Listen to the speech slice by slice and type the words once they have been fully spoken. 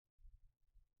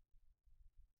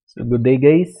So good day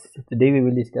guys, today we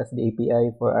will discuss the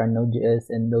API for our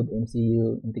NodeJS and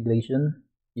NodeMCU integration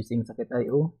using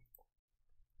Socket-io.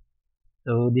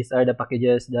 So these are the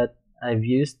packages that I've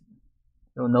used.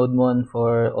 So NodeMon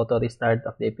for auto restart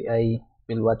of the API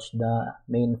will watch the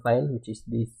main file, which is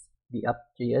the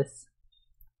app.js.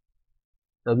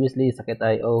 So obviously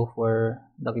Socket-io for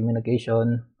the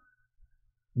communication.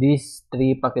 These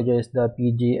three packages, the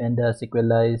PG and the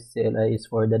Sequelize CLI, is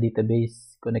for the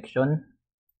database connection.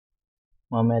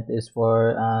 Moment is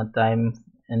for time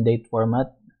and date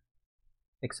format.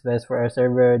 Express for our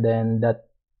server, then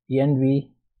 .env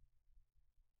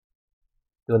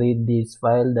to read this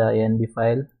file, the env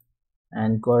file,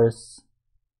 and course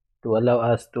to allow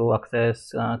us to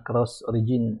access cross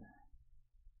origin.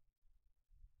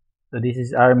 So this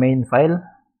is our main file.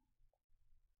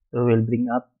 So we'll bring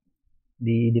up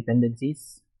the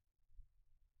dependencies,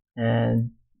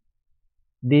 and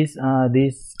this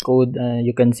code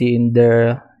you can see in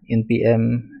the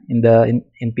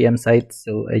NPM site.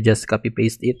 So I just copy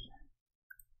paste it.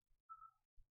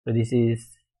 So this is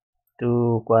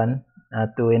to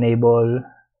enable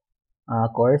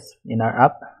course in our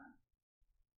app,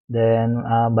 then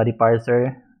body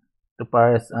parser to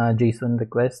parse JSON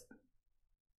request,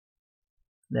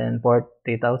 then port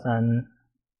 3000,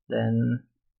 then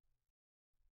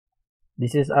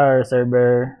this is our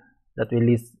server that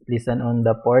will listen on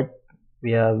the port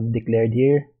we have declared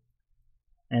here,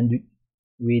 and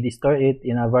we store it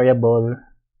in a variable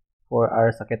for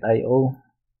our Socket-io.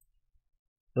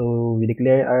 So we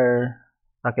declare our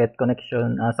socket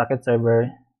connection, socket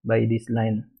server by this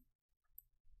line,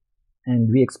 and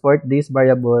we export this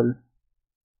variable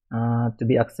to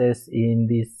be accessed in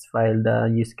this file,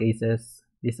 the use cases.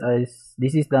 This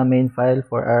is the main file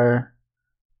for our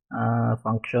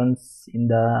functions in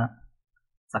the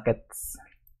sockets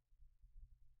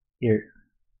here.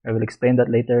 I will explain that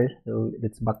later. So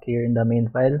let's back here in the main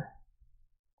file.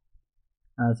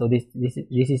 So this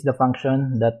is the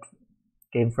function that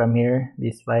came from here,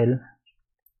 this file.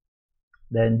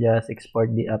 Then just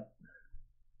export the app.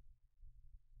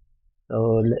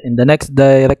 So in the next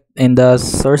in the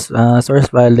source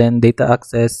file, then data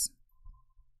access.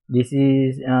 This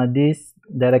is this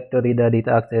directory, the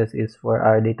data access is for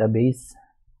our database.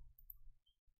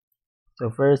 So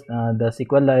first, the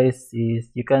Sequelize is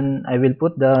I will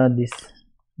put the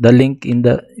link in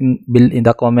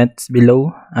the comments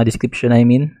below, description I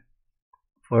mean,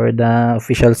 for the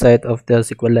official site of the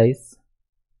Sequelize.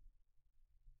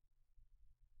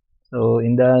 So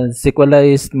in the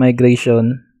Sequelize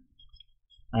migration,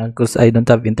 because I don't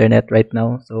have internet right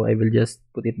now, so I will just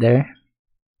put it there.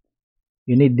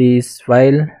 You need this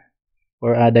file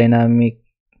for a dynamic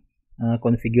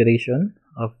configuration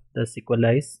of the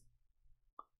Sequelize.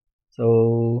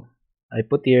 So I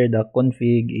put here the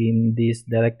config in this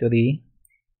directory,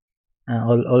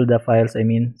 all the files I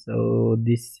mean. So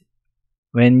this,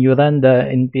 when you run the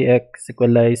npx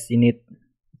Sequelize init,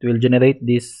 it will generate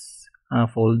this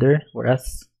folder for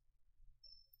us.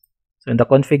 So in the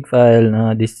config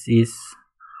file, this is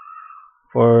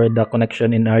for the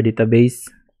connection in our database.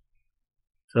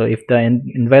 So if the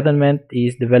environment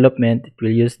is development, it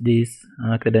will use these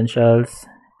credentials,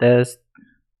 test,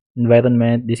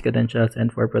 environment, these credentials,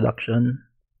 and for production.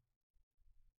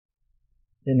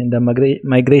 Then in the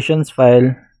migrations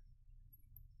file,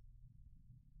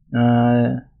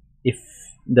 if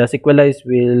the Sequelize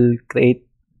will create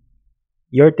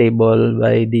your table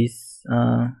by this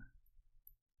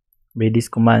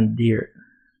command here.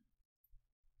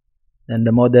 Then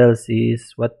the models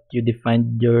is what you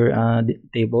defined your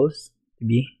tables to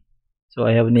be. So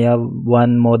I only have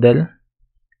one model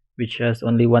which has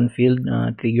only one field,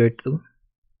 trigger true.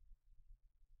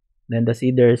 Then the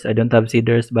seeders, I don't have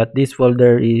seeders, but this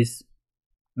folder is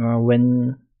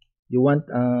when you want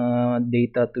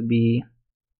data to be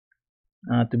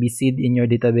seed in your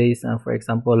database, for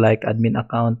example like admin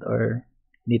account or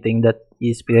anything that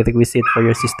is prerequisite for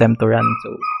your system to run.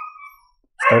 So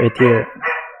store it here.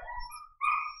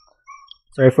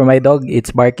 Sorry for my dog, it's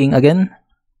barking again,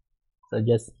 so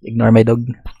just ignore my dog.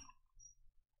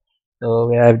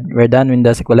 So we're done with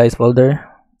the Sequelize folder.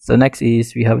 So next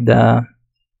is we have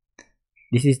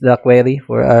this is the query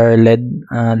for our LED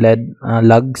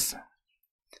logs.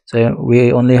 So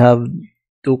we only have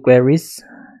two queries.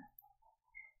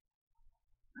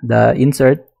 The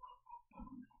insert,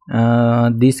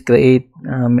 this create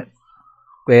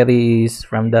queries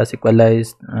from the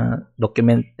Sequelize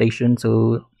documentation,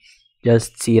 so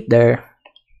just see it there.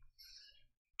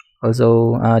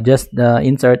 Also just the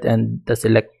insert and the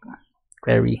select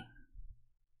query.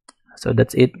 So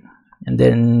that's it, and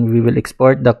then we will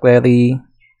export the query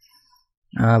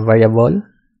variable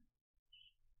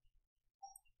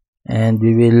and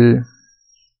we will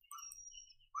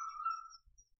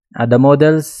the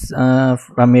models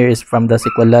from here is from the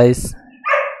Sequelize,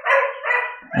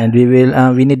 and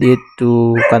we need it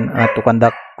to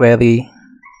conduct query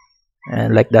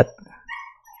and like that.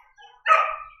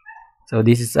 So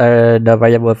this is the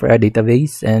variable for our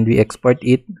database, and we export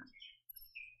it,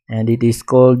 and it is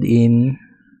called in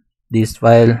this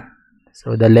file.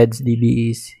 So the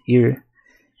LEDSDB is here,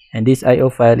 and this IO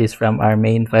file is from our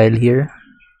main file here,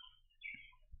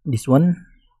 this one.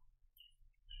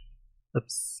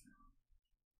 Oops.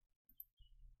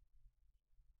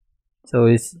 So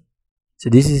this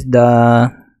is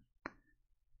the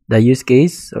use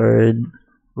case, or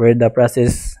where the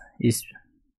process is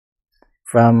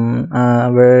from,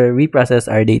 where we process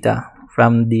our data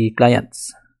from the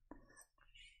clients.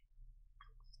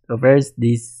 So first,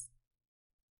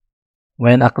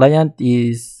 when a client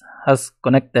has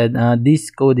connected, this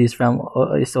code is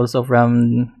also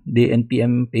from the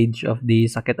NPM page of the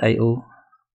Socket-io.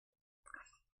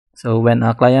 So when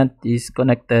a client is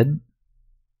connected,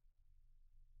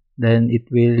 then it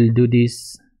will do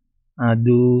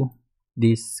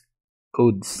these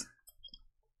codes.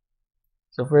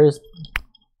 So first,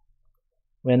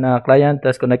 when a client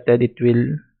has connected, it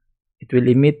will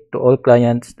emit to all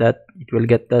clients that it will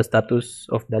get the status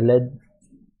of the LED.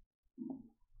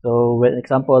 So when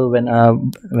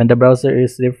the browser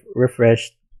is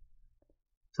refreshed,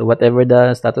 so whatever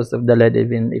the status of the LED,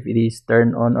 even if it is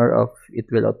turned on or off, it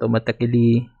will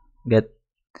automatically get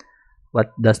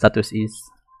what the status is.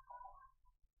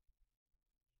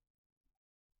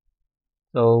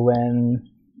 So when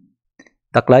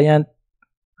the client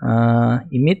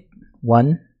emit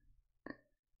 1,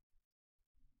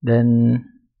 then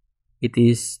it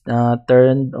is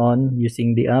turned on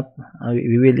using the app.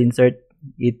 We will insert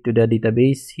it to the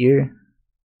database here,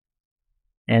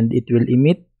 and it will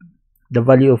emit the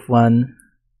value of 1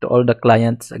 to all the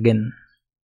clients again,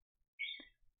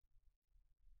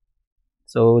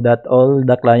 so that all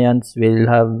the clients will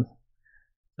have.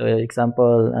 So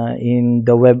example, in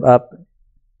the web app,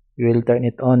 we will turn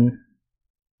it on,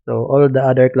 so all the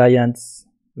other clients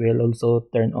will also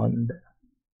turn on,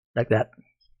 like that.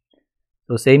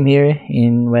 So same here,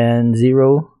 when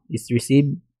 0 is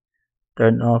received,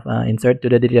 turn off, insert to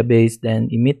the database, then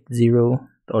emit 0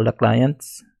 to all the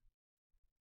clients.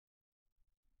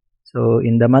 So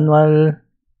in the manual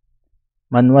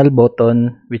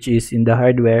button, which is in the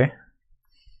hardware,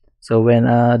 so when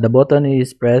the button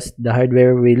is pressed, the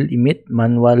hardware will emit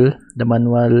the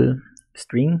manual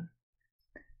string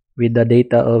with the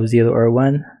data of 0 or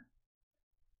 1.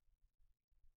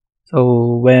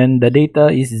 So when the data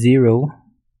is 0,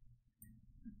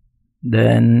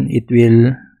 then it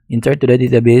will insert to the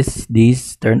database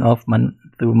this turn off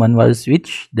to manual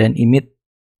switch, then emit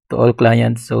to all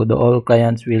clients. So the all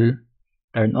clients will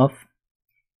turn off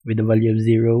with the value of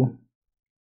 0,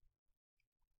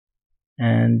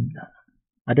 and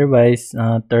otherwise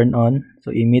turn on,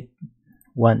 so emit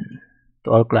 1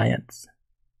 to all clients.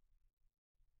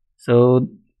 So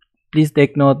please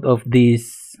take note of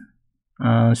this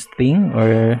string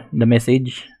or the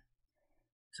message.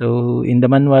 So in the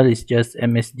manual it's just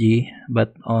MSG,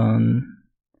 but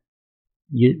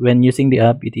when using the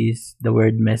app, it is the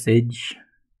word message.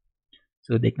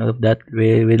 So take note of that.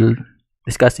 We will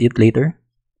discuss it later.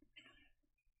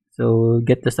 So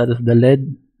get the status of the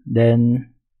LED,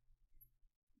 then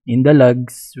in the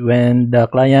logs, when the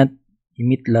client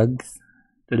emit logs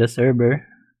to the server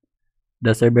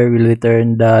will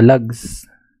return the logs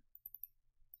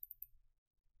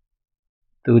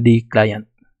to the client.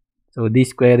 So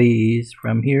this query is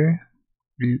from here,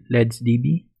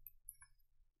 LEDSDB,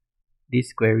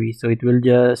 this query. So it will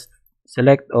just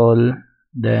select all,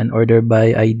 then order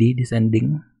by ID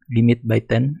descending, limit by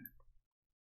 10.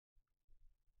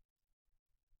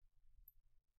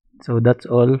 So that's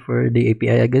all for the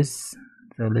API, I guess.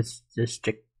 So let's just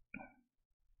check.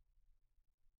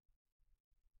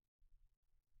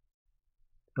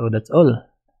 So that's all.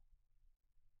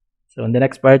 So in the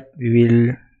next part, we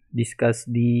will discuss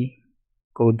the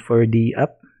code for the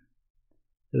app.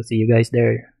 So see you guys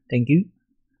there. Thank you.